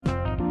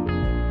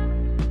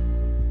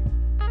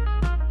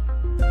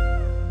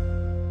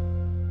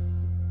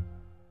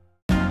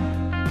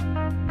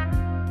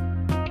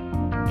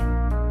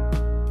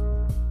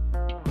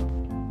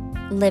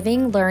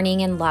Living,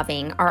 learning, and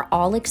loving are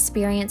all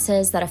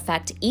experiences that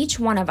affect each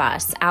one of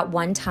us at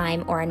one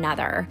time or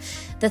another.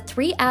 The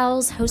 3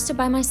 L's, hosted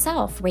by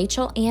myself,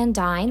 Rachel Ann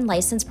Dine,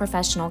 licensed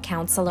professional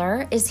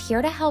counselor, is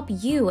here to help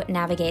you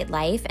navigate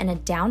life in a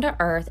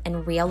down-to-earth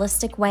and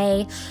realistic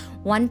way,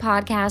 one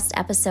podcast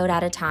episode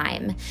at a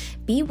time.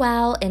 Be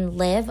well and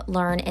live,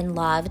 learn, and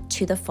love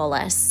to the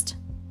fullest.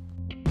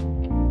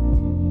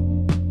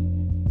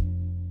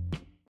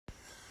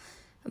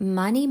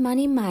 Money,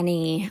 money,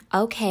 money.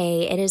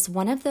 Okay, it is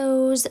one of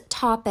those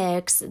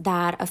topics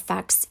that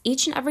affects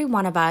each and every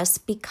one of us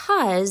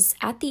because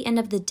at the end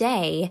of the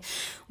day,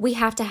 we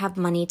have to have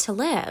money to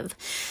live.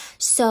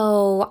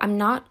 So I'm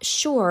not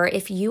sure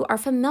if you are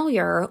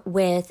familiar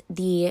with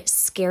the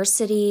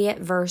scarcity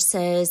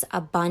versus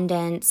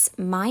abundance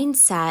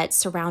mindset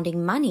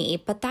surrounding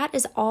money, but that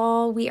is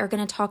all we are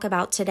going to talk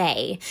about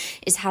today,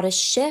 is how to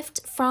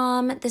shift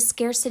from the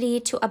scarcity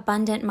to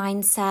abundant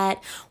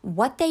mindset,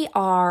 what they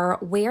are,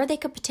 where they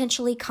could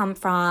potentially come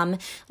from.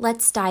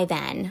 Let's dive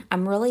in.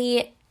 I'm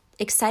really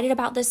excited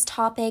about this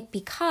topic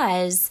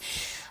because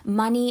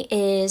money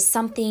is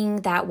something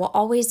that will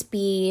always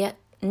be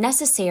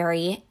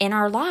necessary in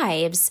our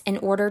lives in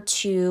order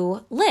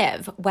to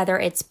live, whether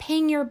it's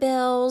paying your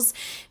bills,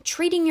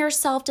 treating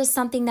yourself to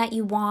something that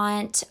you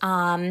want.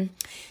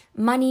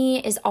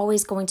 Money is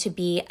always going to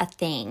be a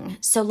thing.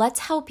 So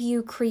let's help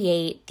you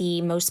create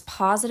the most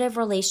positive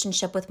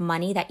relationship with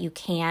money that you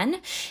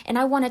can. And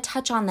I want to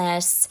touch on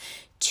this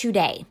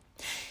today.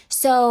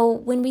 So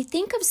when we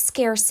think of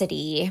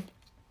scarcity,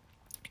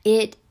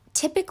 it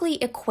typically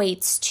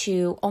equates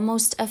to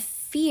almost a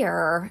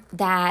fear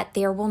that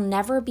there will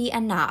never be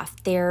enough.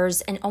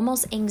 There's an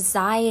almost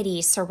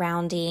anxiety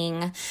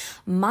surrounding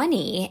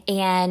money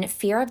and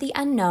fear of the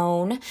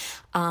unknown.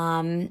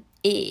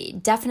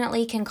 It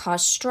definitely can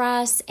cause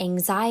stress,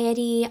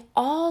 anxiety,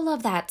 all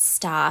of that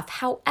stuff.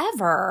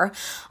 However,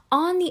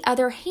 on the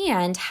other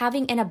hand,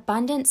 having an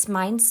abundance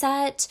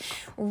mindset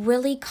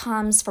really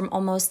comes from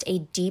almost a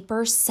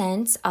deeper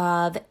sense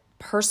of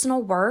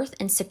personal worth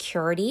and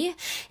security.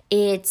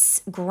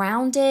 It's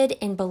grounded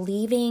in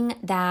believing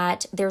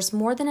that there's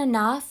more than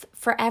enough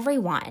for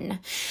everyone.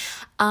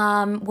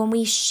 When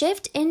we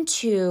shift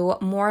into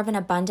more of an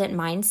abundant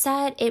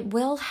mindset, it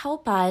will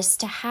help us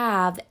to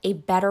have a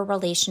better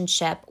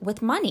relationship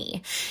with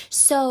money.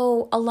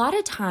 So a lot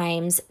of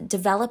times,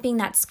 developing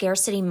that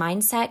scarcity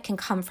mindset can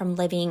come from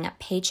living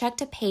paycheck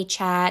to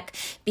paycheck,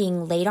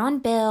 being late on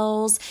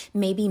bills,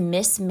 maybe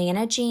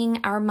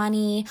mismanaging our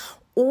money,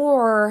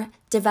 or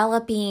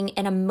developing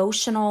an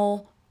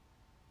emotional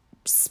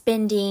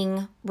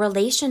spending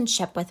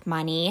relationship with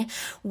money,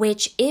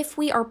 which if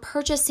we are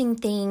purchasing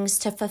things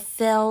to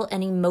fulfill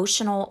an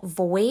emotional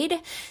void,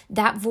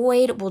 that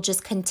void will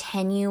just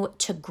continue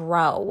to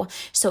grow.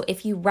 So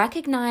if you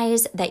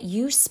recognize that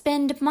you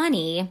spend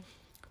money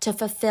to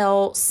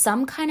fulfill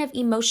some kind of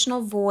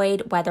emotional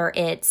void, whether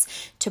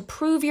it's to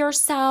prove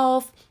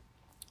yourself,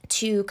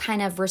 to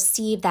kind of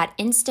receive that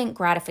instant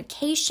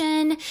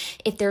gratification,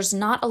 if there's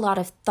not a lot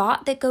of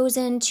thought that goes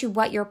into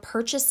what you're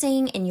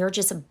purchasing and you're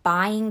just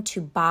buying to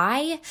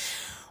buy,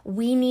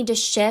 we need to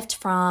shift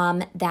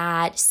from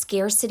that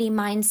scarcity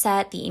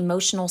mindset, the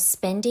emotional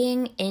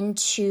spending,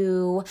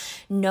 into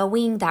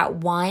knowing that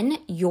one,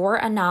 you're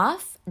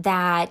enough,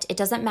 that it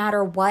doesn't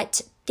matter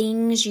what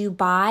things you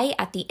buy,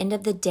 at the end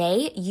of the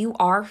day, you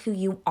are who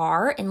you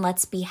are, and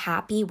let's be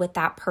happy with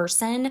that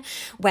person,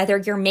 whether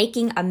you're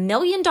making $1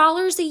 million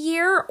a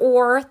year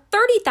or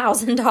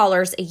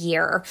 $30,000 a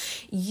year.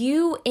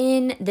 You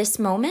in this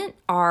moment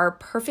are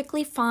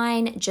perfectly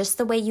fine just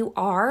the way you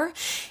are.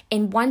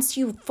 And once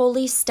you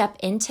fully step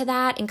into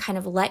that and kind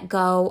of let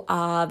go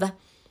of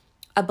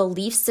a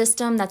belief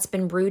system that's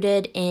been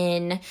rooted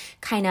in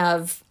kind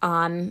of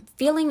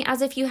feeling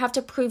as if you have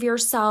to prove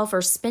yourself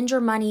or spend your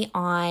money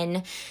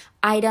on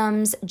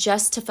items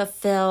just to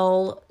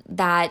fulfill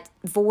that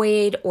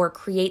void or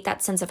create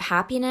that sense of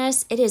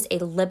happiness, it is a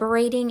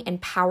liberating and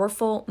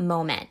powerful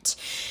moment.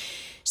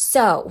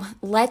 So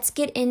let's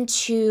get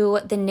into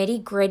the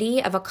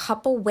nitty-gritty of a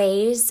couple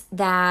ways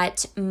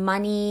that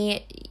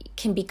money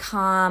can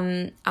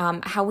become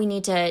how we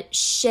need to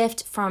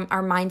shift from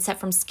our mindset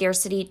from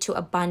scarcity to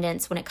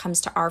abundance when it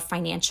comes to our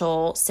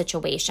financial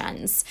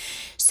situations.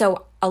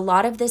 So a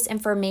lot of this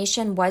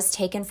information was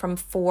taken from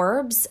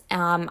Forbes.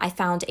 I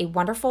found a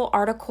wonderful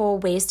article,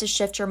 Ways to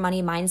Shift Your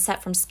Money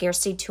Mindset from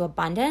Scarcity to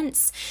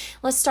Abundance.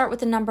 Let's start with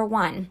the number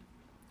 1.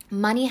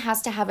 Money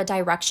has to have a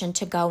direction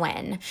to go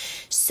in.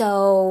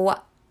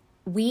 So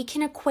we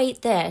can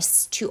equate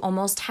this to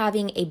almost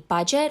having a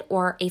budget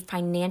or a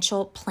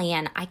financial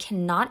plan. I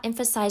cannot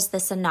emphasize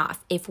this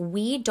enough. If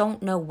we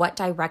don't know what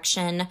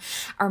direction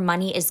our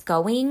money is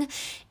going,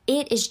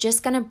 it is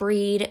just going to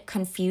breed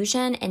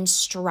confusion and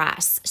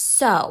stress.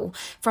 So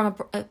from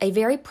a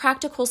very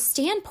practical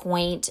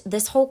standpoint,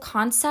 this whole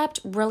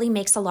concept really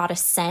makes a lot of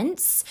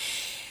sense.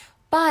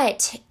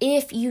 But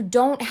if you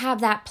don't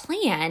have that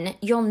plan,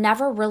 you'll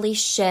never really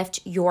shift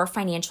your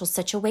financial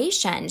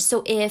situation.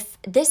 So if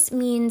this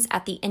means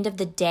at the end of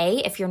the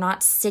day, if you're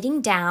not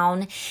sitting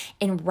down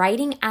and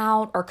writing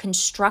out or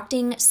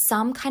constructing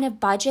some kind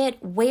of budget,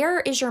 where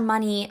is your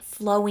money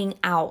flowing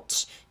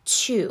out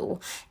to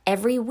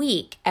every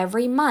week,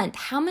 every month?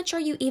 How much are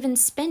you even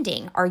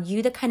spending? Are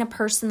you the kind of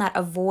person that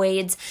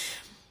avoids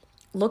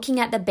looking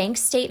at the bank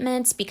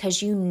statements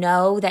because you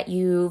know that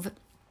you've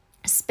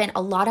spent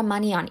a lot of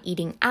money on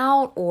eating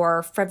out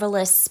or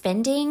frivolous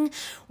spending?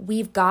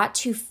 We've got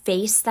to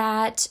face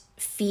that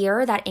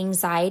fear, that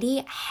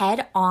anxiety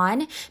head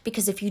on,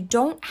 because if you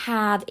don't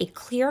have a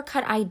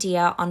clear-cut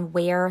idea on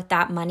where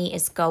that money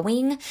is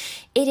going,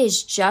 it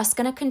is just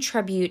going to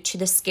contribute to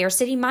the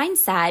scarcity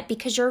mindset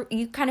because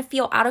you kind of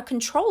feel out of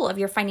control of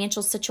your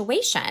financial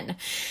situation.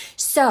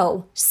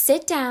 So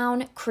sit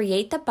down,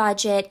 create the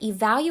budget,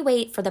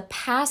 evaluate for the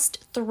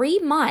past 3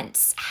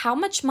 months how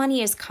much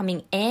money is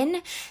coming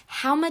in,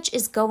 how much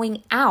is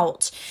going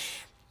out.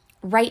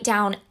 Write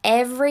down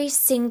every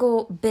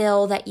single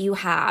bill that you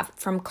have,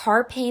 from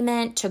car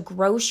payment to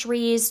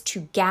groceries to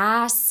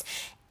gas,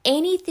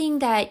 anything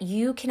that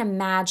you can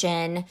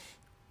imagine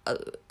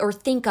or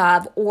think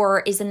of or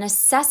is a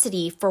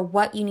necessity for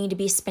what you need to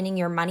be spending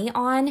your money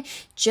on,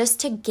 just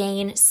to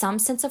gain some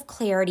sense of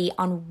clarity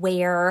on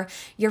where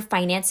your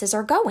finances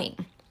are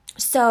going.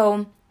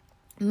 So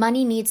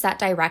money needs that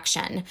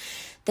direction.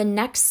 The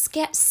next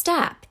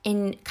step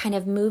in kind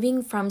of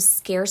moving from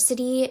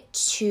scarcity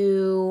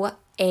to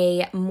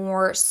a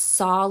more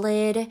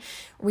solid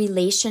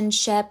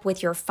relationship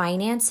with your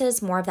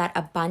finances, more of that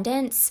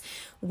abundance,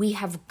 we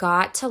have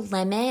got to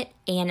limit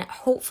and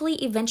hopefully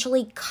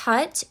eventually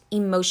cut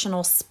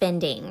emotional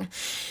spending.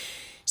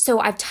 So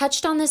I've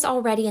touched on this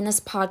already in this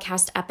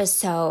podcast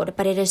episode,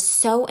 but it is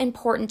so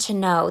important to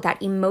know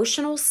that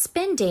emotional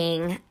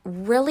spending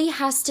really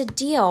has to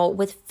deal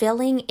with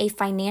filling an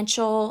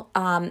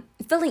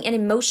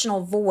emotional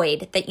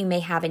void that you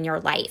may have in your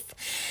life.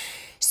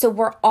 So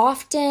we're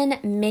often,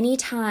 many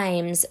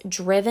times,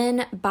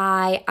 driven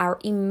by our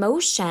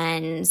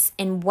emotions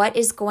and what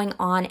is going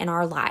on in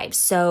our lives.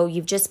 So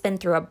you've just been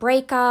through a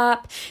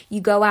breakup,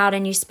 you go out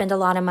and you spend a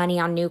lot of money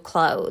on new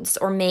clothes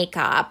or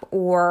makeup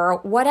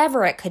or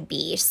whatever it could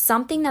be,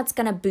 something that's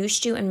going to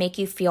boost you and make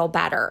you feel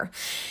better.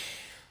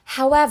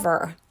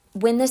 However,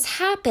 when this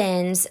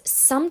happens,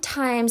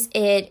 sometimes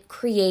it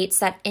creates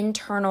that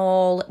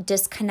internal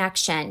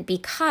disconnection,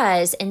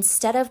 because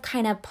instead of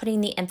kind of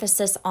putting the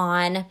emphasis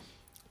on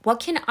what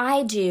can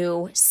I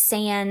do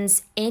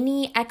sans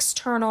any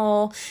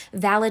external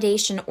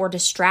validation or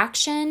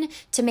distraction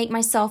to make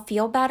myself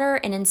feel better,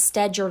 and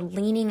instead you're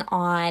leaning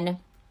on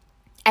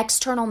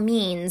external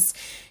means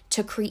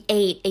to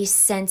create a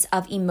sense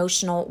of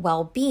emotional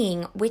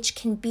well-being, which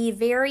can be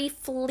very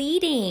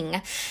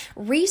fleeting.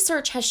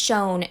 Research has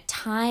shown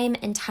time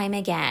and time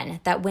again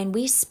that when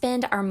we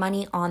spend our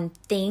money on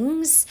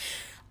things,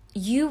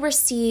 you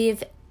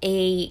receive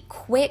a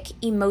quick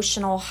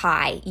emotional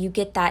high. You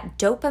get that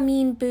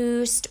dopamine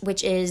boost,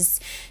 which is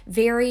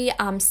very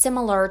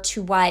similar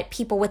to what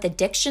people with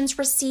addictions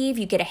receive.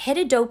 You get a hit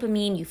of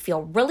dopamine, you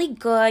feel really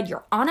good,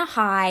 you're on a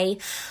high,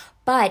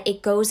 but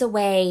it goes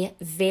away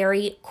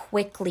very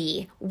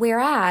quickly.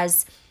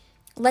 Whereas,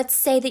 let's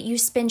say that you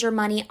spend your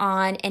money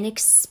on an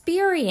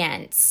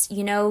experience.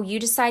 You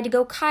decide to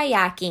go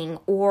kayaking,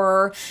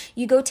 or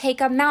you go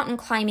take a mountain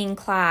climbing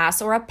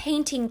class or a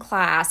painting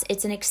class.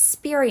 It's an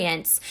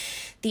experience.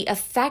 The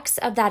effects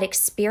of that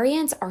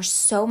experience are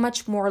so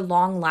much more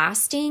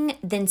long-lasting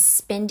than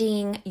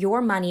spending your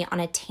money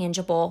on a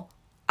tangible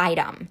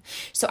item.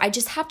 So I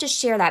just have to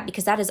share that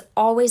because that has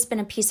always been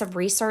a piece of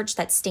research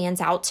that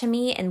stands out to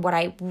me, and what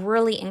I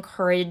really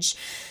encourage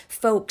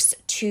folks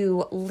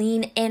to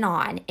lean in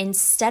on.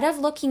 Instead of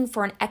looking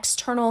for an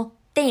external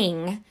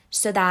thing,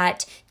 so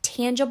that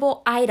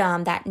tangible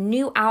item, that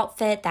new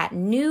outfit, that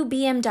new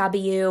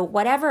BMW,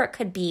 whatever it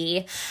could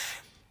be,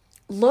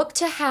 look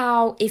to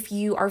how, if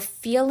you are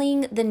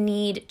feeling the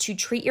need to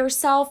treat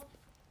yourself,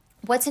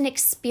 what's an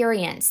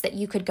experience that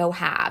you could go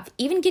have?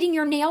 Even getting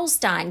your nails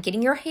done,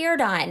 getting your hair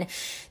done.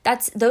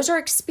 Those are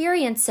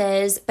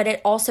experiences, but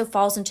it also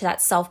falls into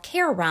that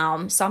self-care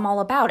realm, so I'm all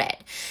about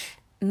it.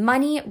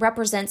 Money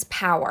represents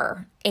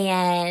power,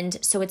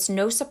 and so it's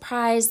no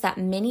surprise that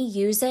many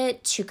use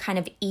it to kind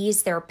of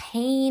ease their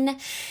pain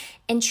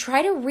and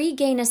try to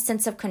regain a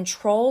sense of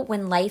control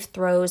when life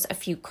throws a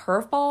few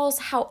curveballs.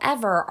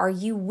 However, are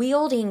you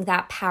wielding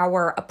that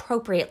power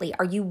appropriately?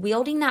 Are you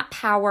wielding that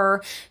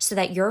power so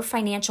that your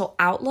financial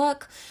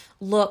outlook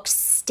looks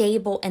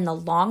stable in the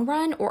long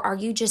run? Or are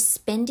you just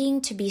spending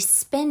to be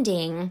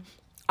spending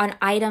on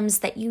items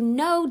that you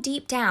know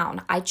deep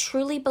down? I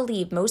truly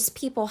believe most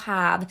people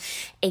have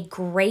a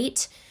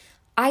great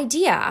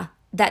idea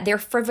that they're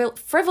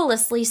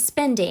frivolously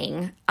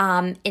spending.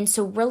 And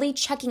so really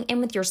checking in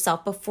with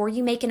yourself before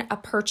you make a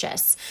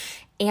purchase.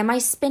 Am I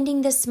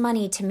spending this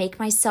money to make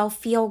myself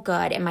feel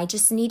good? Am I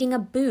just needing a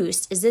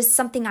boost? Is this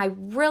something I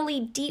really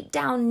deep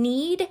down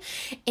need?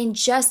 And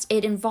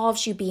it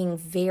involves you being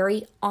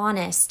very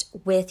honest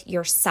with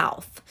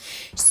yourself.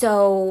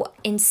 So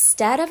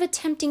instead of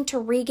attempting to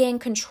regain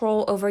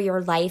control over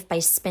your life by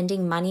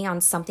spending money on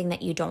something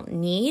that you don't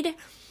need,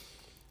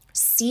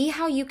 see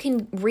how you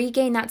can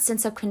regain that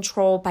sense of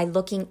control by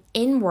looking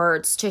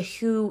inwards to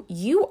who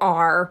you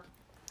are.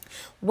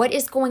 What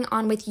is going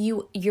on with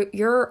you,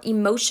 your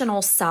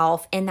emotional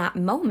self in that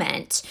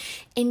moment,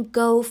 and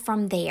go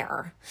from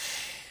there.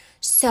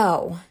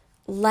 So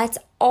let's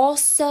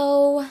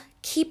also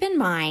keep in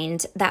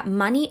mind that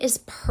money is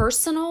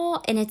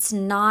personal and it's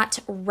not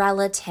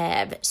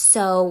relative.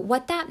 So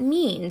what that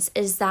means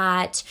is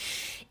that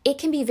it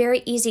can be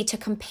very easy to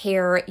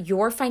compare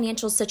your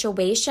financial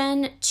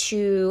situation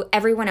to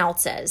everyone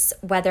else's,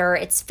 whether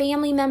it's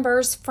family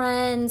members,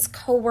 friends,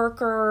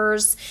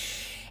 coworkers.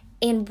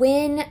 And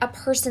when a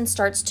person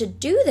starts to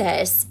do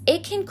this,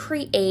 it can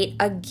create,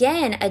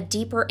 again, a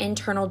deeper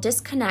internal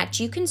disconnect.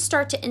 You can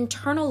start to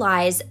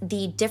internalize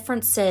the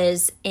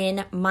differences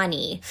in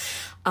money,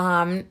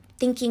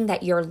 thinking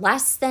that you're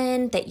less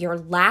than, that you're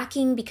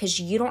lacking because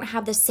you don't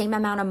have the same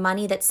amount of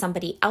money that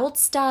somebody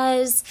else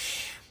does.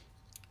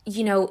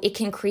 It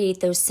can create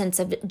those sense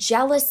of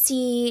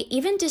jealousy,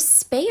 even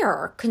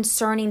despair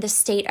concerning the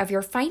state of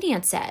your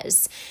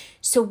finances.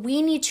 So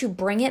we need to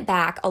bring it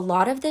back. A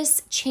lot of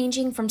this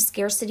changing from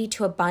scarcity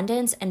to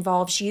abundance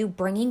involves you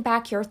bringing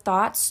back your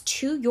thoughts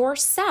to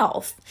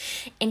yourself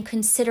and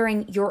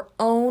considering your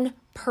own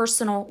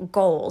personal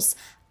goals.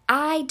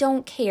 I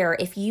don't care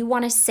if you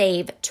want to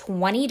save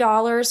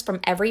 $20 from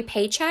every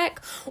paycheck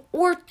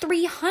or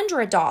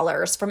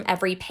 $300 from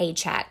every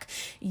paycheck.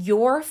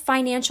 Your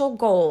financial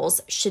goals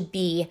should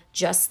be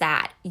just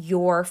that,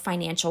 your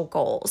financial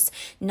goals,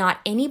 not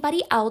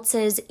anybody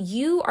else's.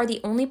 You are the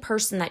only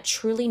person that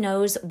truly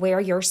knows where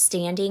you're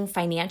standing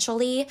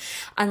financially.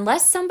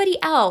 Unless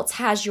somebody else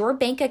has your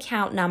bank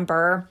account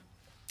number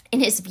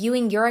and is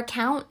viewing your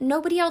account,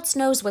 nobody else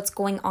knows what's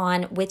going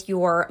on with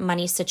your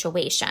money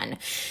situation.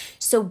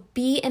 So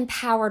be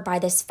empowered by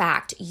this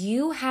fact.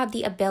 You have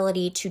the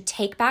ability to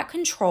take back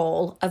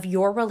control of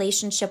your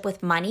relationship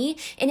with money,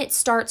 and it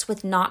starts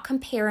with not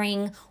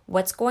comparing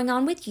what's going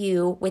on with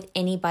you with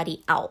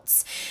anybody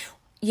else.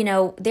 We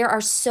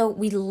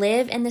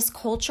live in this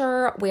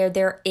culture where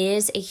there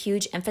is a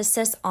huge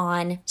emphasis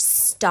on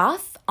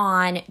stuff,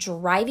 on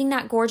driving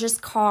that gorgeous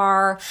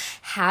car,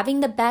 having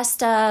the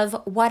best of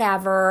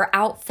whatever,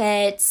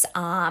 outfits,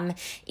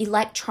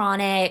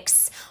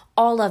 electronics,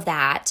 all of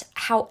that.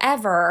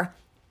 However,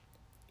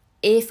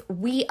 if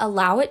we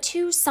allow it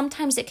to,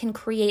 sometimes it can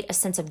create a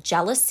sense of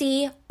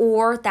jealousy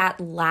or that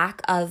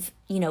lack of,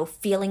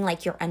 feeling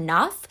like you're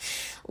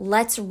enough.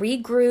 Let's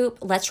regroup.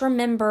 Let's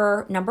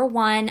remember, number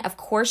one, of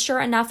course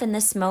you're enough in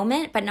this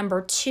moment, but number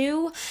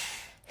two,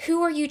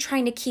 who are you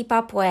trying to keep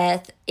up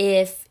with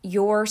if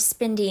you're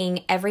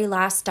spending every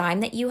last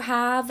dime that you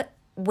have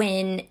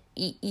when,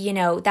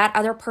 that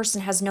other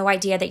person has no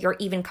idea that you're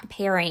even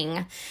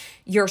comparing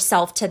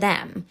yourself to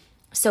them?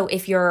 So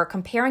if you're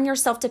comparing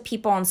yourself to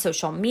people on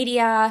social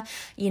media,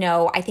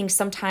 I think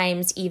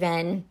sometimes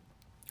even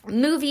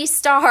movie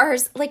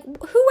stars, like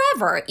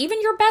whoever,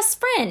 even your best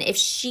friend, if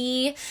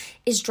she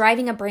is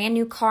driving a brand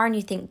new car and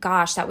you think,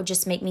 gosh, that would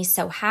just make me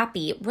so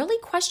happy, really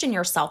question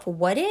yourself,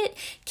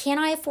 can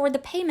I afford the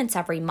payments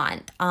every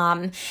month?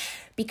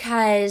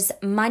 Because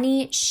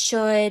money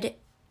should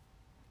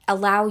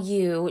allow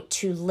you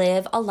to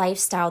live a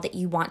lifestyle that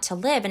you want to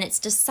live. And it's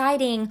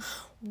deciding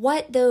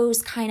what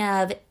those kind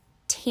of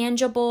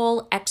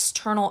tangible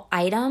external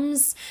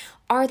items,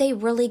 are they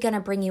really going to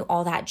bring you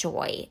all that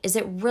joy? Is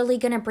it really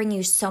going to bring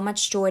you so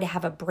much joy to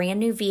have a brand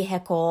new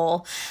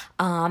vehicle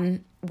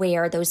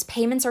where those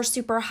payments are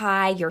super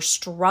high, you're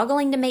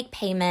struggling to make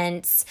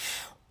payments?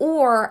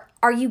 Or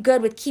are you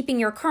good with keeping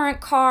your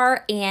current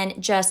car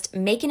and just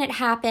making it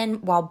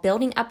happen while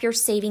building up your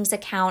savings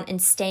account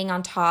and staying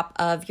on top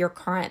of your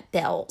current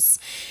bills?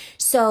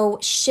 So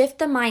shift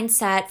the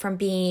mindset from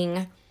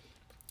being,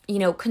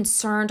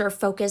 concerned or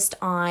focused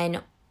on,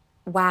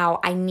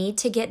 wow, I need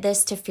to get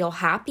this to feel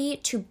happy,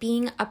 to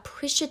being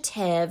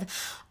appreciative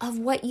of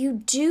what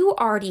you do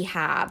already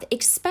have,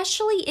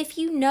 especially if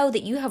you know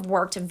that you have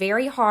worked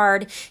very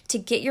hard to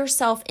get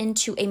yourself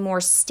into a more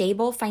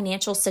stable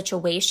financial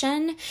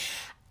situation,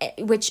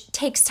 which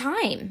takes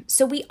time.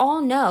 So we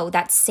all know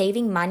that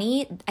saving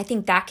money, I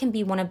think that can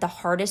be one of the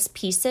hardest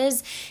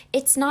pieces.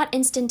 It's not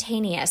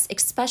instantaneous,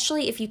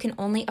 especially if you can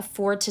only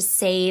afford to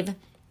save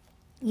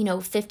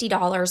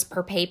 $50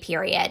 per pay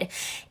period.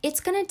 It's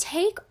going to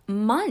take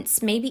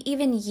months, maybe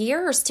even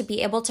years to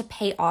be able to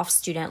pay off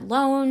student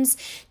loans,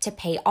 to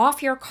pay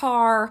off your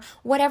car,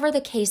 whatever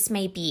the case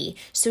may be.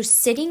 So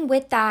sitting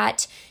with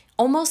that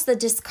almost the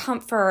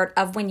discomfort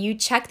of when you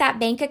check that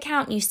bank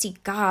account and you see,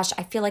 gosh,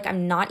 I feel like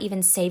I'm not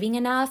even saving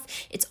enough.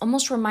 It's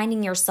almost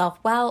reminding yourself,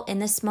 well, in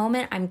this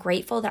moment, I'm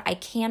grateful that I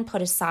can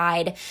put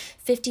aside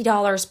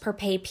 $50 per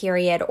pay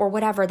period or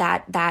whatever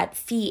that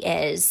fee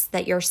is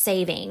that you're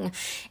saving,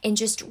 and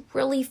just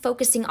really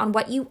focusing on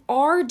what you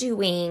are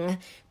doing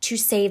to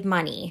save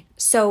money.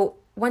 So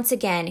once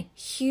again,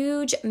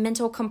 huge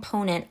mental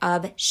component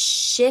of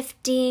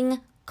shifting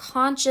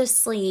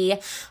consciously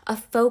a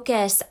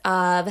focus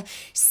of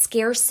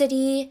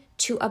scarcity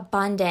to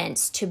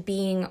abundance, to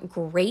being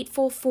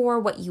grateful for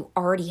what you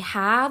already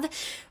have,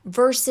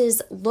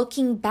 versus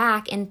looking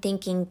back and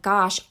thinking,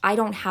 gosh, I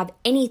don't have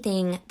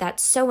anything that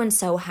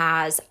so-and-so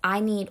has.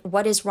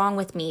 What is wrong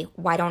with me?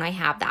 Why don't I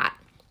have that?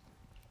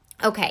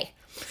 Okay.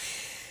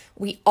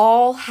 We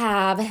all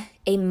have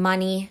a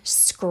money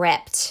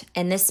script,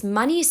 and this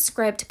money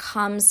script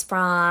comes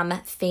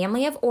from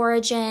family of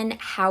origin,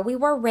 how we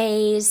were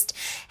raised,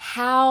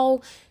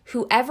 how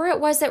whoever it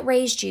was that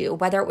raised you,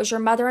 whether it was your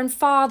mother and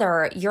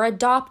father, your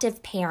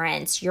adoptive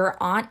parents, your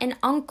aunt and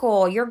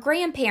uncle, your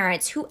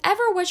grandparents,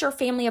 whoever was your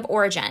family of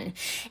origin,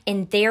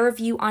 and their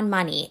view on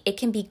money. It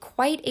can be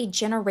quite a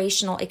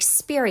generational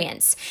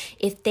experience.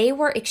 If they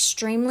were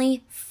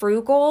extremely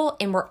frugal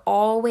and were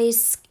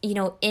always,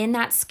 in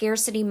that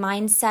scarcity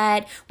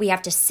mindset, we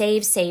have to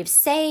save.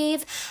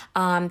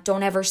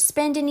 Don't ever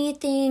spend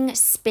anything.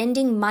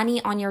 Spending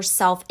money on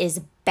yourself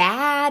is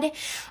bad.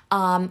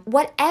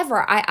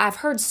 Whatever. I've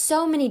heard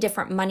so many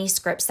different money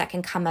scripts that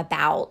can come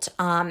about.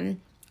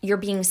 You're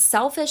being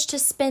selfish to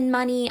spend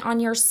money on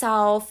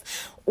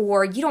yourself,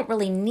 or you don't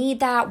really need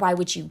that. Why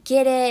would you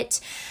get it?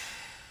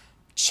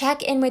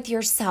 Check in with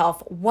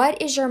yourself. What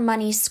is your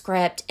money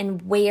script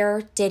and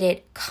where did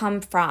it come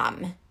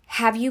from?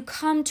 Have you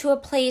come to a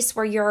place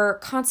where you're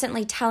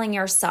constantly telling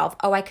yourself,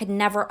 oh, I could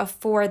never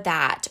afford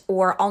that,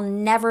 or I'll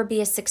never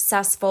be as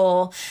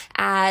successful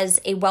as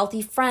a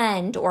wealthy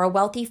friend or a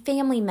wealthy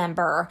family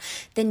member?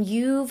 Then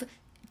you've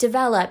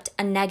developed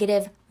a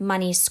negative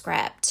money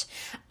script.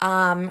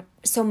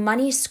 So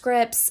money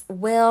scripts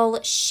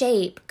will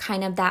shape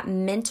kind of that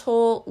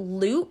mental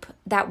loop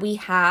that we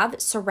have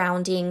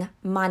surrounding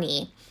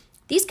money.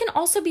 These can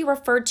also be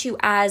referred to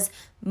as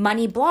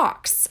money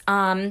blocks.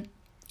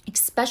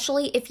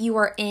 Especially if you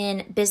are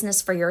in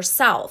business for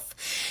yourself.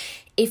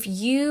 If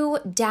you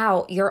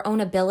doubt your own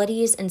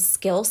abilities and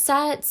skill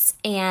sets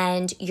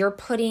and you're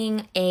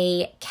putting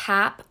a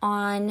cap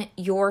on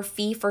your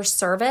fee for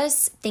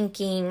service,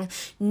 thinking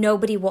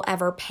nobody will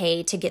ever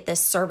pay to get this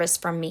service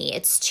from me,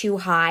 it's too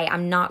high,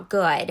 I'm not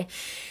good.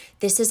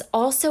 This is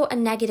also a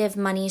negative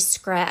money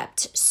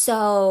script.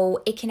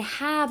 So it can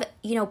have,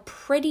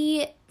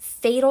 pretty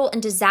fatal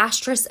and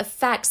disastrous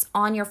effects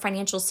on your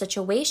financial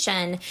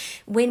situation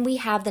when we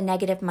have the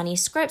negative money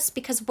scripts,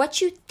 because what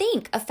you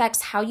think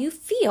affects how you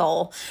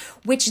feel,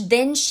 which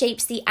then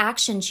shapes the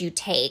actions you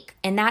take.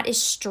 And that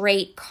is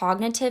straight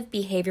cognitive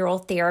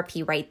behavioral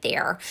therapy right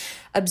there.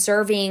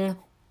 Observing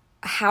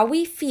how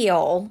we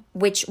feel,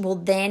 which will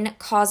then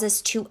cause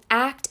us to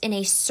act in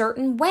a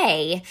certain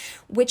way,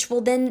 which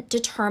will then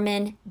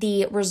determine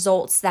the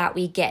results that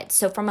we get.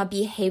 So from a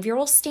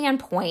behavioral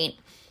standpoint,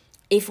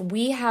 if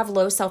we have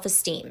low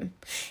self-esteem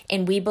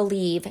and we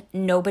believe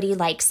nobody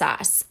likes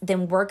us,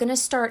 then we're going to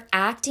start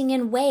acting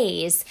in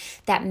ways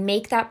that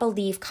make that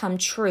belief come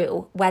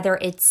true, whether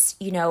it's,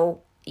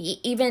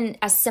 even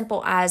as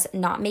simple as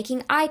not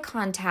making eye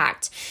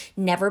contact,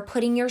 never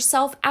putting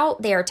yourself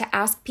out there to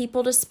ask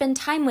people to spend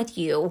time with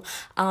you,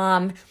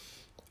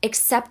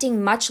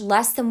 accepting much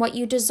less than what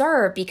you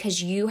deserve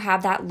because you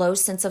have that low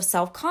sense of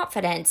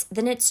self-confidence,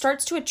 then it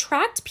starts to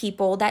attract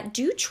people that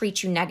do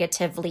treat you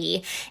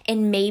negatively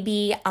and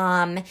maybe,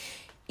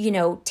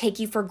 take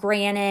you for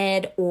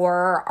granted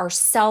or are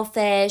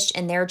selfish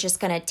and they're just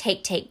going to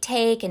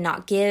take and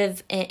not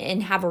give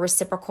and have a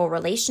reciprocal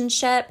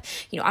relationship.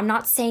 I'm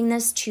not saying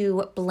this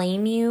to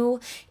blame you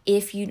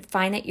if you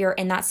find that you're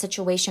in that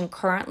situation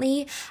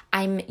currently.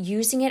 I'm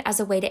using it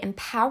as a way to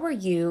empower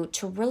you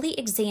to really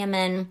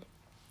examine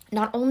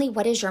not only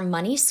what is your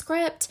money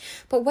script,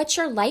 but what's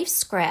your life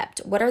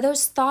script? What are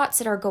those thoughts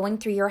that are going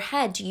through your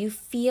head? Do you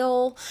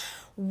feel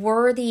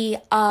worthy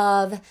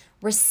of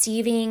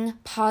receiving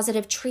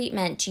positive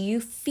treatment? Do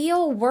you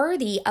feel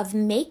worthy of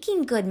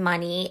making good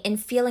money and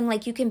feeling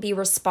like you can be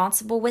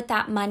responsible with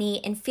that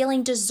money and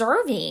feeling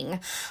deserving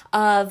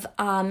of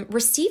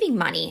receiving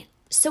money?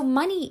 So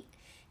money,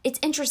 it's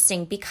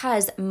interesting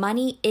because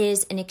money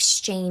is an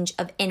exchange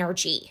of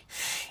energy.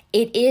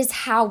 It is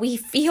how we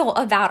feel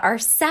about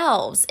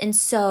ourselves. And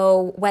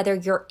so whether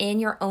you're in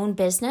your own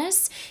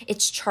business,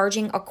 it's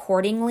charging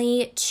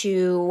accordingly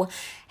to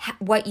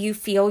what you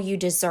feel you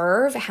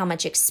deserve, how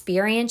much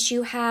experience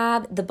you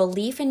have, the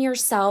belief in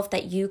yourself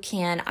that you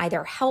can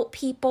either help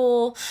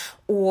people,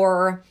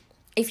 or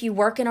if you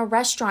work in a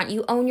restaurant,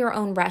 you own your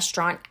own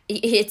restaurant.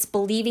 It's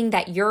believing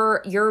that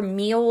your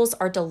meals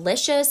are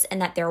delicious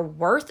and that they're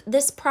worth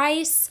this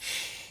price.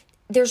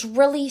 There's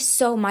really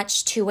so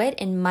much to it,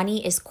 and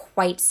money is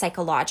quite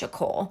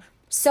psychological.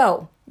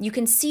 So you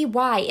can see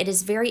why it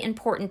is very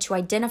important to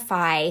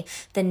identify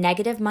the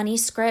negative money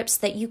scripts,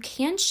 that you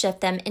can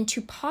shift them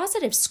into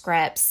positive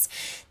scripts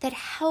that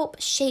help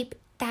shape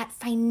that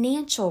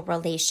financial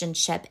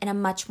relationship in a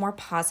much more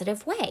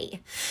positive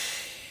way.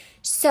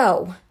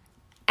 So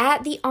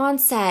at the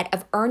onset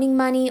of earning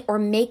money or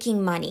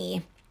making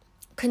money,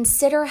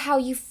 consider how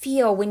you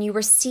feel when you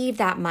receive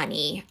that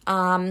money.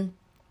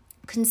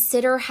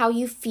 Consider how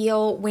you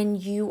feel when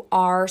you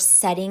are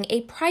setting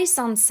a price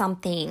on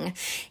something,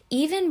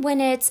 even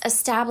when it's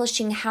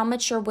establishing how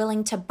much you're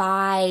willing to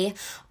buy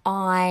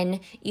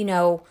on,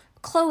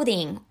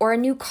 clothing or a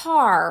new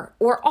car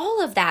or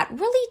all of that.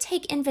 Really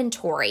take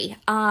inventory.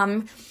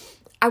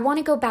 I want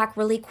to go back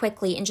really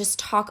quickly and just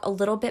talk a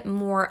little bit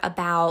more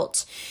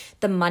about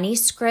the money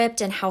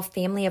script and how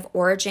family of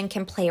origin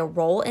can play a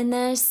role in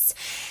this.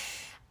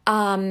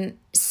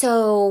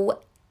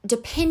 So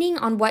depending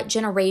on what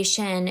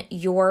generation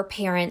your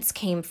parents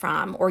came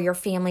from or your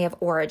family of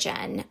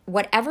origin,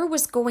 whatever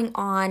was going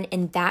on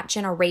in that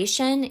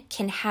generation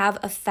can have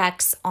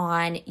effects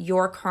on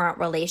your current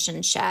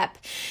relationship.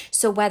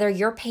 So whether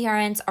your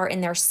parents are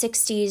in their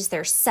 60s,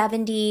 their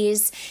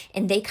 70s,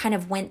 and they kind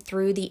of went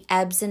through the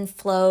ebbs and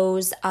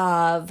flows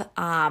of,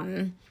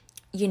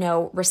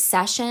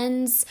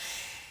 recessions,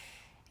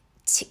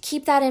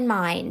 keep that in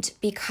mind,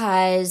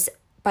 because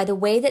by the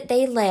way that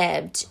they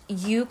lived,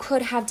 you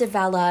could have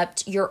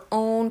developed your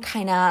own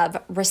kind of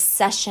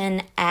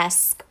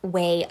recession-esque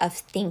way of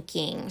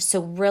thinking.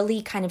 So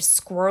really kind of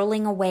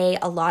squirreling away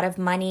a lot of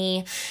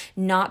money,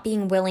 not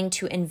being willing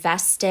to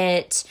invest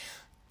it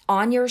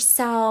on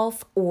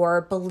yourself,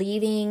 or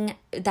believing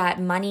that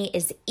money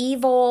is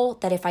evil,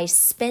 that if I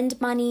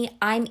spend money,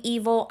 I'm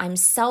evil, I'm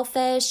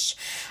selfish.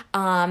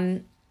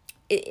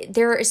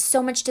 There is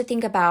so much to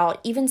think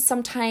about, even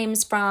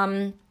sometimes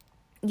from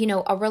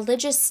a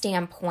religious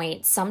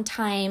standpoint.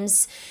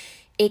 Sometimes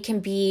it can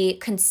be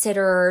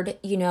considered,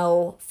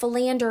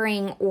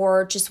 philandering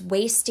or just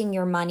wasting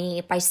your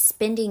money by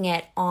spending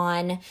it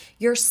on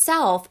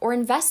yourself or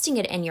investing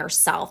it in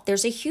yourself.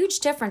 There's a huge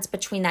difference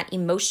between that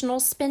emotional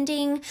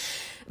spending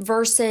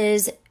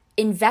versus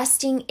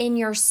investing in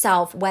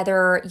yourself.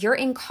 Whether you're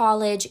in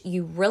college,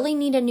 you really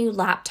need a new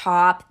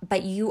laptop,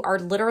 but you are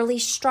literally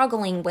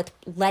struggling with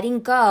letting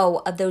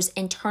go of those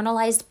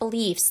internalized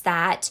beliefs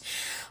that,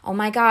 oh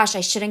my gosh, I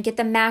shouldn't get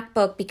the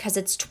MacBook because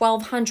it's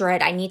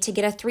 $1,200. I need to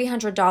get a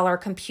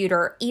 $300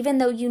 computer, even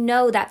though you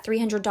know that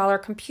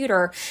 $300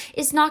 computer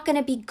is not going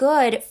to be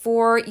good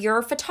for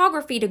your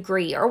photography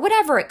degree or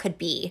whatever it could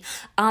be,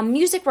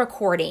 music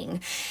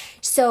recording.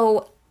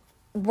 So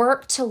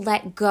work to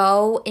let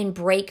go and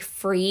break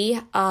free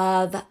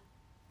of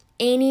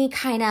any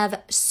kind of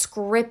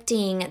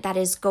scripting that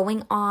is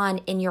going on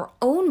in your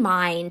own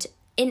mind,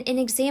 and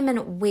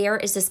examine, where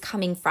is this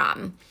coming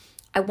from?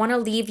 I want to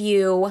leave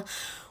you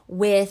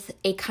with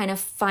a kind of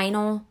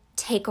final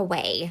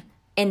takeaway,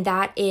 and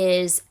that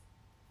is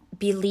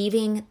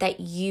believing that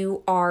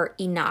you are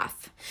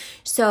enough.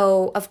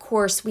 So, of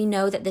course, we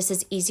know that this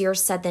is easier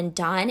said than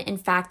done. In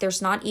fact,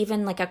 there's not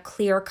even like a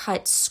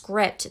clear-cut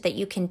script that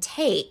you can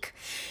take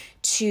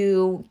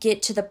to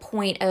get to the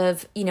point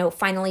of,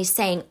 finally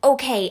saying,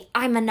 okay,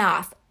 I'm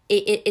enough.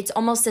 It's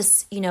almost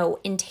this,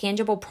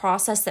 intangible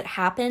process that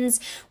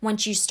happens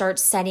once you start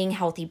setting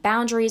healthy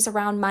boundaries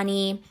around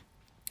money,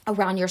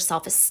 around your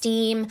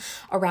self-esteem,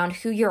 around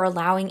who you're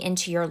allowing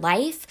into your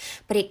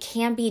life. But it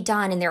can be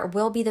done, and there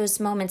will be those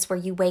moments where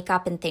you wake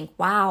up and think,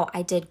 wow,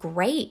 I did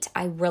great.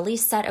 I really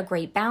set a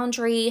great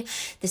boundary.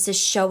 This is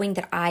showing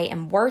that I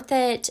am worth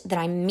it, that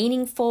I'm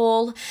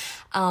meaningful.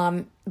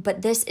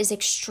 But this is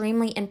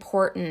extremely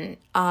important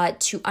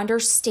to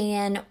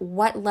understand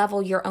what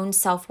level your own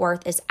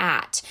self-worth is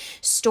at.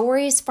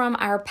 Stories from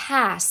our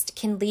past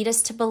can lead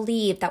us to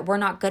believe that we're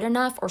not good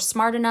enough or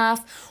smart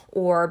enough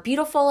or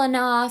beautiful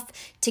enough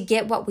to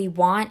get what we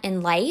want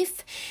in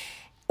life,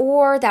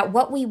 or that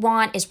what we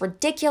want is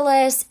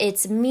ridiculous,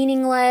 it's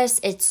meaningless,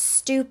 it's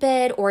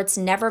stupid, or it's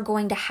never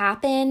going to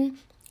happen.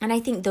 And I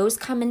think those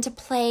come into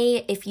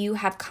play if you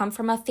have come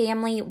from a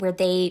family where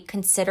they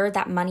consider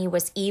that money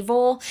was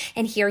evil,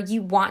 and here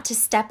you want to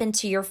step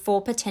into your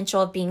full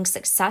potential of being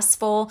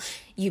successful.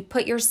 You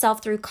put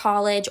yourself through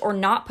college, or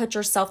not put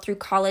yourself through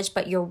college,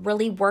 but you're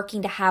really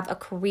working to have a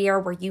career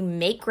where you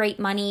make great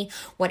money,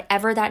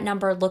 whatever that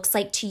number looks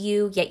like to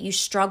you, yet you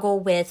struggle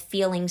with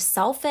feeling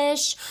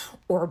selfish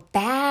or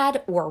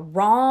bad or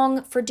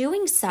wrong for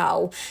doing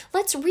so.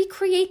 Let's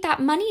recreate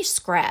that money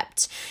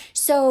script.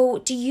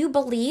 So, do you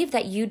believe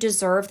that you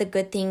deserve the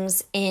good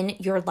things in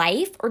your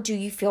life, or do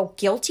you feel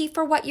guilty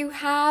for what you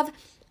have?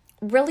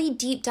 Really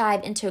deep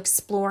dive into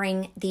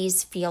exploring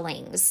these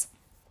feelings.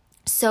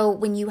 So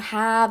when you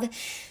have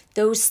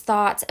those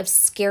thoughts of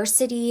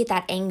scarcity,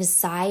 that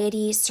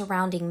anxiety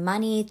surrounding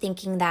money,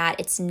 thinking that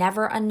it's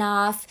never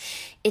enough,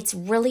 it's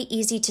really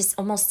easy to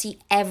almost see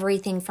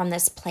everything from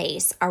this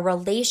place. Our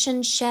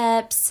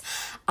relationships,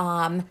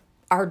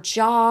 our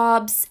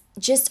jobs,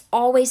 just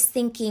always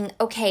thinking,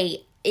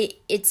 okay,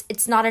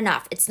 it's not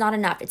enough. It's not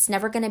enough. It's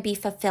never going to be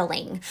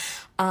fulfilling.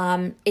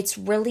 It's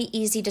really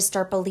easy to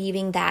start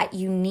believing that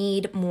you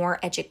need more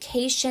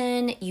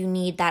education. You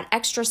need that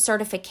extra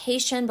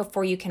certification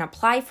before you can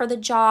apply for the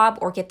job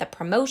or get the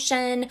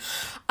promotion.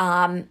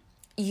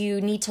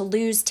 You need to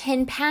lose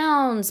 10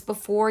 pounds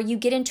before you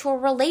get into a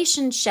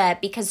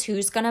relationship, because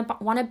who's going to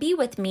want to be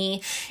with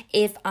me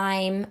if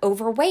I'm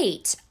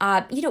overweight?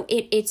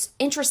 It's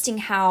interesting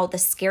how the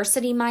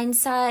scarcity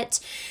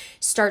mindset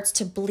starts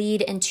to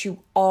bleed into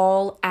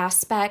all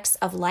aspects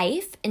of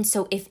life. And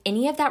so if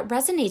any of that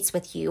resonates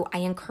with you, I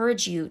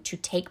encourage you to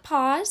take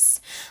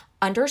pause,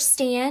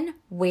 understand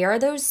where are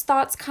those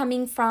thoughts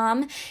coming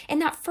from.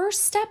 And that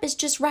first step is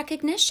just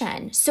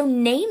recognition. So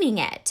naming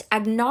it,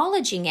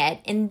 acknowledging it,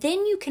 and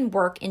then you can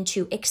work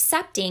into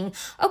accepting,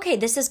 okay,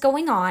 this is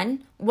going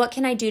on. What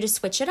can I do to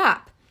switch it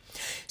up?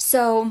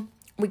 So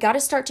we got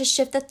to start to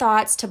shift the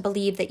thoughts to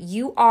believe that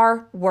you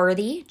are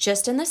worthy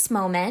just in this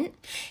moment,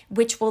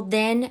 which will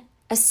then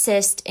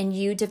assist in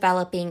you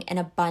developing an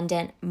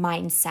abundant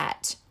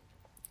mindset.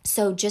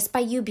 So just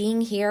by you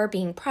being here,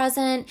 being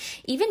present,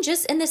 even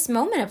just in this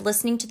moment of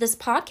listening to this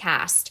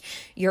podcast,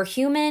 you're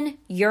human,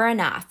 you're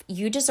enough.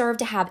 You deserve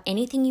to have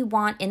anything you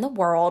want in the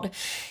world.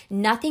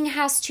 Nothing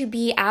has to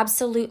be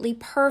absolutely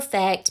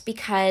perfect,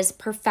 because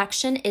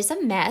perfection is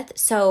a myth.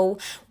 So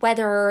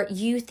whether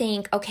you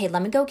think, okay,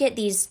 let me go get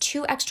these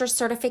 2 extra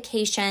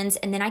certifications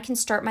and then I can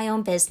start my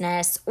own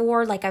business,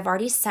 or like I've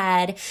already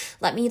said,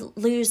 let me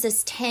lose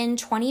this 10,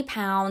 20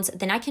 pounds,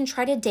 then I can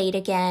try to date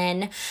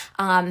again.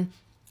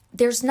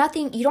 There's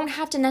nothing, you don't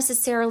have to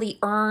necessarily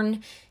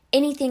earn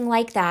anything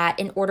like that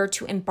in order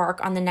to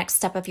embark on the next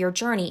step of your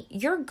journey.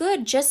 You're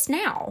good just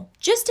now,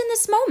 just in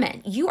this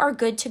moment. You are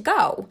good to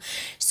go.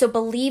 So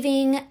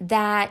believing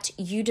that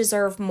you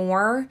deserve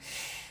more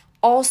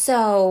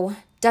also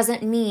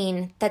doesn't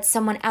mean that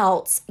someone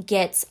else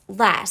gets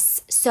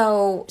less.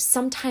 So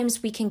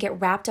sometimes we can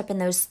get wrapped up in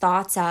those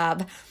thoughts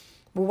of,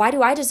 why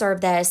do I deserve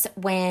this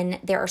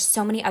when there are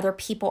so many other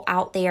people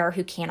out there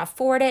who can't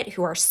afford it,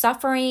 who are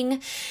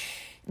suffering?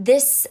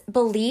 This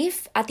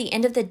belief at the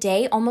end of the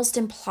day almost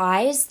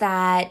implies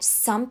that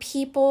some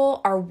people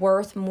are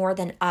worth more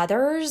than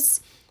others,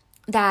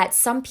 that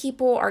some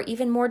people are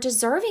even more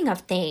deserving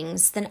of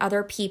things than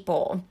other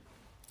people.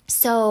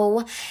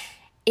 So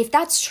if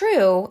that's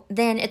true,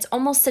 then it's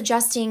almost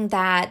suggesting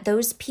that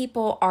those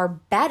people are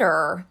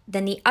better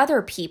than the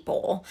other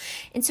people.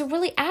 And so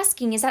really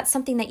asking, is that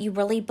something that you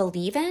really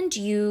believe in? Do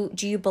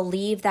you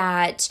believe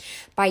that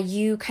by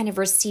you kind of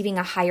receiving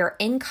a higher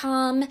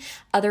income,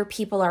 other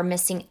people are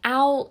missing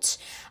out?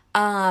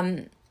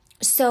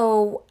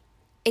 So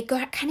it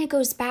kind of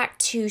goes back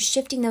to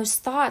shifting those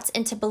thoughts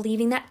into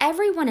believing that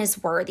everyone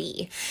is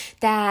worthy,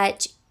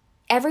 that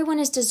everyone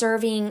is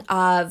deserving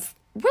of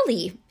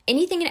really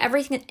anything and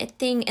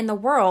everything in the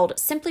world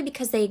simply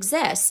because they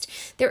exist.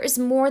 There is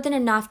more than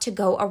enough to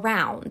go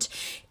around.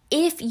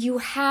 If you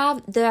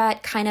have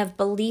that kind of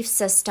belief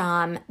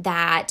system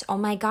that, oh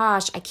my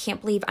gosh, I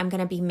can't believe I'm going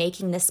to be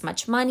making this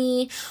much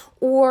money,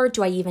 or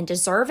do I even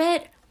deserve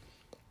it?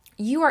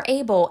 You are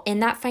able, in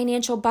that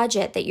financial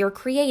budget that you're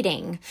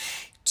creating,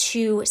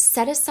 to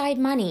set aside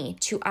money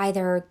to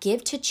either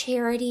give to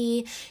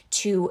charity,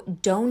 to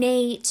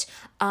donate,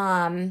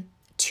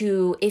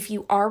 to, if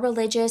you are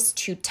religious,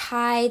 to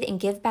tithe and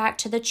give back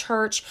to the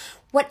church,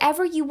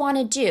 whatever you want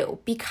to do,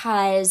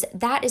 because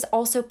that is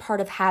also part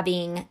of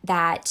having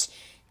that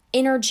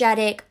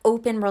energetic,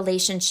 open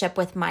relationship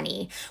with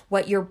money.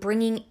 What you're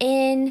bringing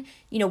in,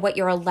 what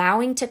you're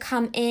allowing to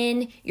come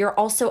in, you're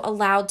also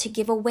allowed to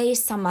give away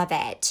some of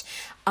it.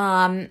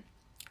 And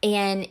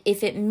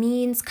if it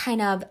means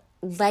kind of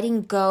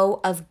letting go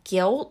of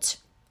guilt,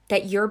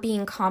 that you're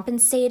being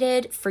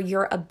compensated for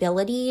your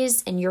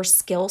abilities and your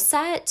skill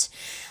set,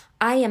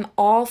 I am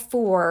all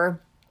for,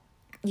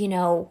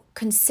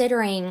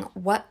 considering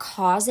what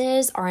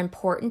causes are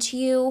important to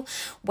you,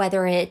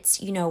 whether it's,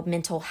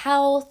 mental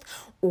health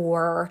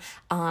or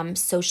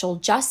social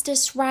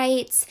justice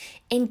rights,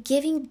 and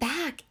giving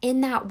back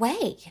in that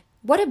way.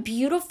 What a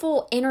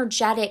beautiful,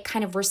 energetic,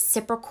 kind of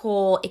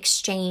reciprocal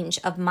exchange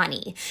of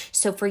money.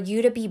 So for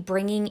you to be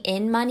bringing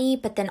in money,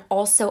 but then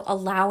also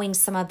allowing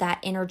some of that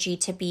energy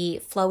to be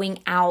flowing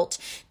out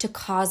to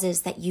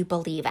causes that you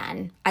believe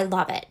in. I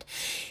love it.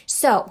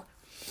 So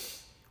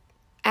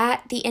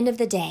at the end of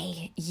the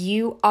day,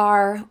 you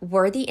are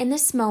worthy in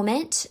this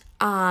moment.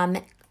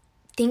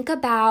 Think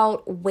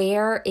about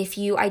where, if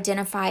you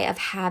identify of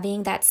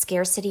having that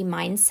scarcity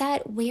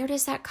mindset, where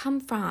does that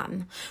come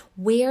from?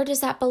 Where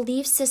does that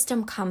belief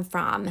system come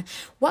from?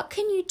 What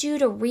can you do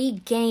to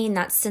regain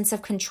that sense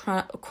of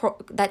control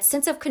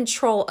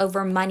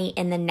over money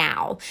in the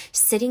now?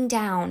 Sitting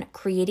down,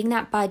 creating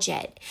that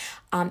budget.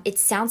 It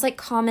sounds like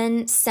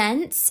common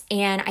sense,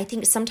 and I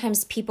think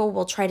sometimes people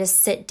will try to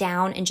sit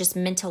down and just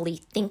mentally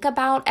think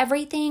about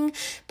everything,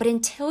 but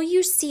until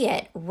you see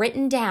it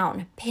written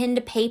down, pen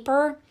to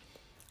paper,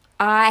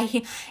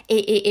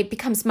 it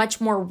becomes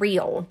much more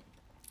real.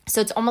 So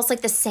it's almost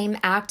like the same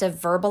act of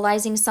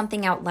verbalizing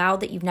something out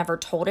loud that you've never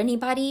told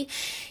anybody.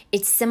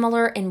 It's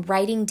similar in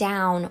writing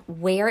down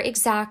where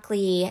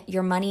exactly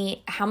your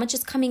money, how much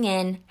is coming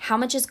in, how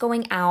much is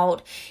going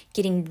out,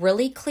 getting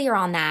really clear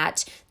on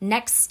that.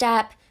 Next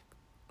step,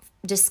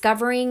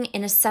 discovering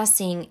and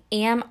assessing,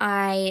 am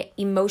I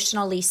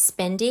emotionally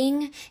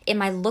spending? Am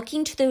I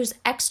looking to those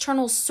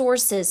external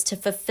sources to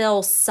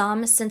fulfill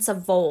some sense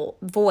of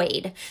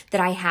void that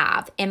I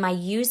have? Am I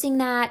using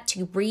that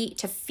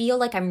to feel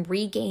like I'm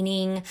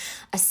regaining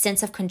a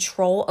sense of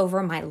control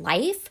over my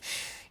life?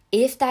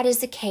 If that is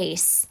the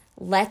case,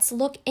 let's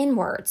look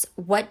inwards.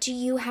 What do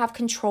you have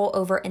control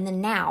over in the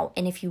now?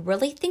 And if you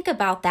really think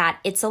about that,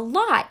 it's a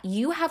lot.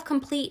 You have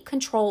complete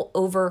control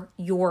over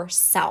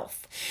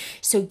yourself.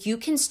 So you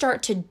can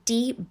start to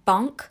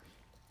debunk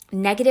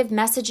negative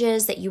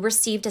messages that you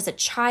received as a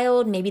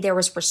child. Maybe there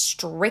was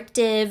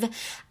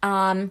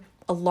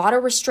a lot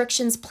of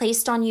restrictions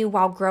placed on you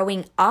while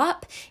growing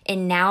up.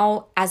 And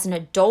now as an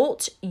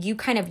adult, you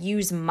kind of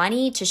use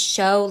money to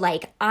show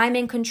like, I'm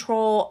in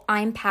control,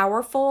 I'm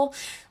powerful.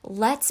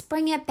 Let's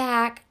bring it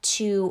back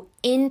to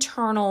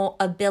internal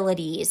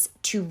abilities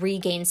to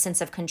regain sense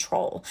of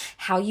control.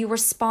 How you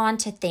respond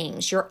to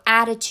things, your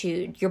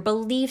attitude, your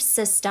belief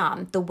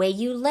system, the way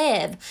you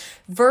live,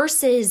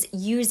 versus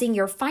using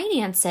your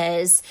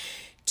finances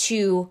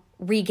to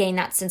regain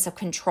that sense of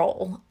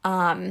control.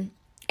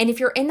 And if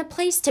you're in the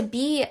place to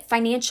be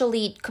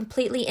financially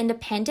completely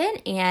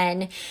independent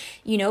and,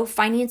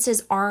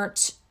 finances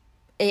aren't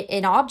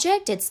an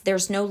object,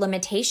 there's no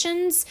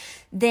limitations,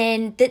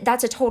 then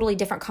that's a totally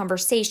different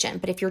conversation.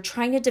 But if you're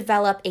trying to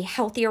develop a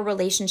healthier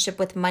relationship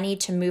with money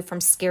to move from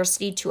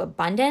scarcity to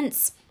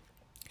abundance,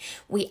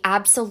 we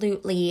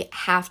absolutely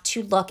have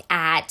to look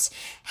at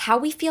how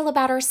we feel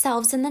about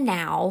ourselves in the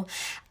now,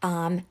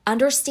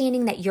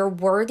 understanding that you're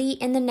worthy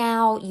in the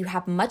now. You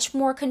have much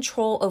more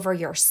control over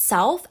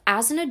yourself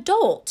as an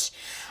adult,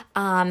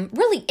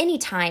 really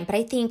anytime. But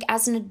I think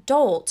as an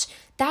adult,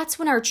 that's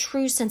when our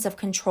true sense of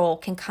control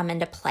can come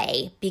into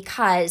play,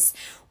 because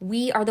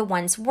we are the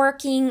ones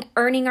working,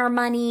 earning our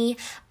money,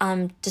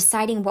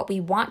 deciding what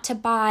we want to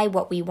buy,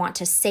 what we want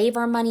to save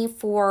our money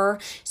for.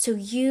 So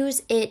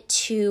use it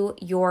to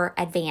your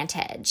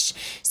advantage.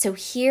 So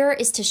here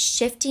is to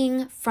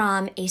shifting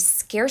from a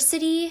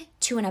scarcity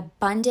to an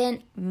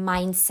abundant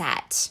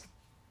mindset.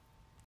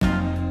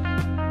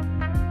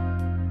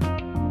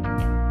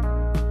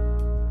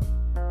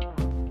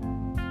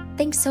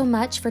 Thanks so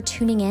much for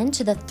tuning in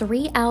to the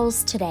 3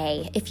 L's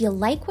today. If you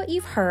like what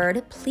you've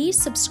heard, please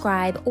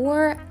subscribe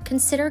or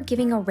consider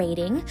giving a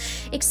rating,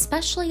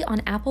 especially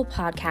on Apple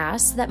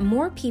Podcasts, so that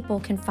more people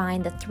can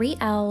find the 3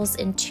 L's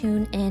and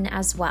tune in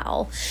as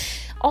well.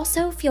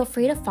 Also, feel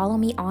free to follow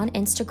me on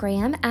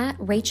Instagram at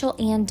Rachel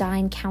Ann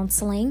Dine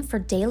Counseling for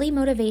daily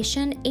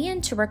motivation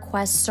and to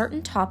request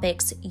certain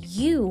topics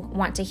you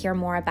want to hear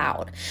more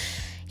about.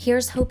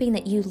 Here's hoping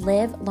that you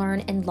live,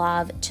 learn, and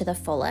love to the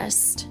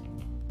fullest.